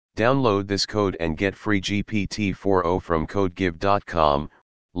Download this code and get free GPT-4o from codegive.com,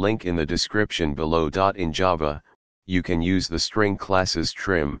 link in the description below. In Java, you can use the string class's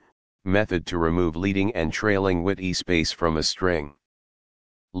trim method to remove leading and trailing whitespace from a string.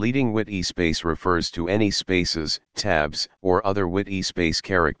 Leading whitespace refers to any spaces, tabs, or other whitespace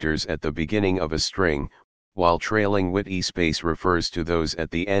characters at the beginning of a string, while trailing whitespace refers to those at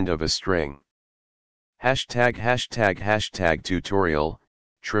the end of a string. ###tutorial,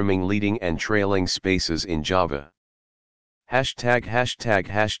 Trimming leading and trailing spaces in Java.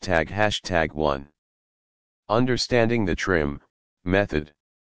 #####1. Understanding the trim method.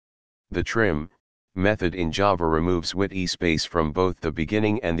 The trim method in Java removes whitespace from both the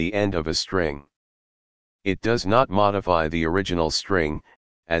beginning and the end of a string. It does not modify the original string,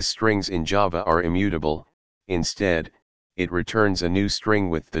 as strings in Java are immutable. Instead, it returns a new string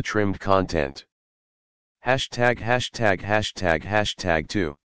with the trimmed content.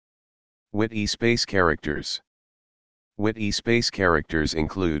 ####2. Whitespace characters. Whitespace characters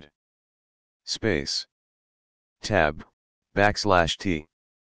include space, tab, \t,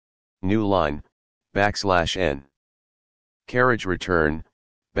 newline, \n, carriage return,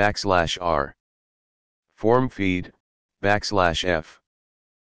 \r, form feed, \f,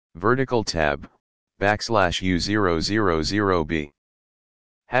 vertical tab, \u000b.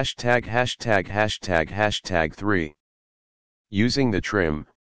 ####3. Using the trim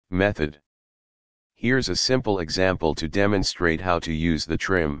method. Here's a simple example to demonstrate how to use the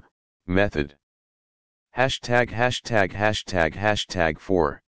trim method.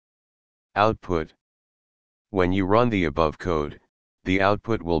 ####4. Output. When you run the above code, the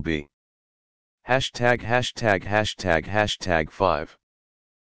output will be ####5.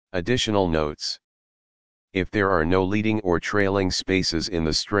 Additional notes. If there are no leading or trailing spaces in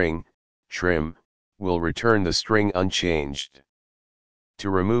the string, trim will return the string unchanged. To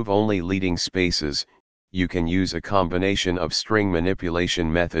remove only leading spaces, you can use a combination of string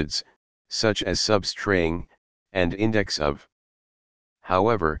manipulation methods, such as substraying and index of.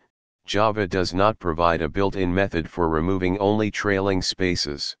 However, Java does not provide a built-in method for removing only trailing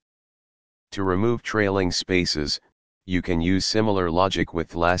spaces. To remove trailing spaces, you can use similar logic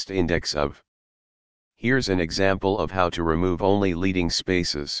with last index of. Here's an example of how to remove only leading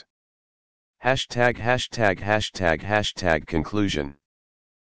spaces. ####conclusion.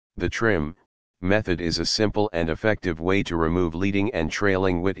 The trim method is a simple and effective way to remove leading and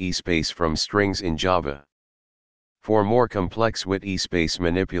trailing whitespace from strings in Java. For more complex whitespace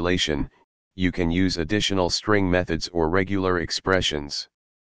manipulation, you can use additional string methods or regular expressions.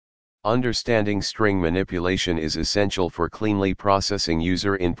 Understanding string manipulation is essential for cleanly processing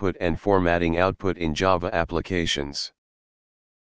user input and formatting output in Java applications.